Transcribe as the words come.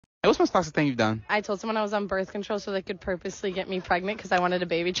Hey, what's the most toxic thing you've done? I told someone I was on birth control so they could purposely get me pregnant because I wanted a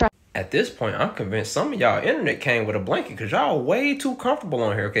baby truck. At this point, I'm convinced some of y'all internet came with a blanket because y'all way too comfortable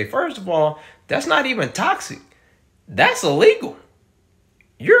on here. Okay, first of all, that's not even toxic. That's illegal.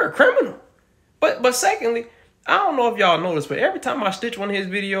 You're a criminal. But secondly, I don't know if y'all noticed, but every time I stitch one of his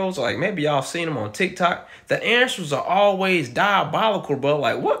videos, like maybe y'all seen him on TikTok, the answers are always diabolical, bro.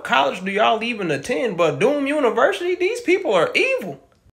 Like, what college do y'all even attend? But Doom University, these people are evil.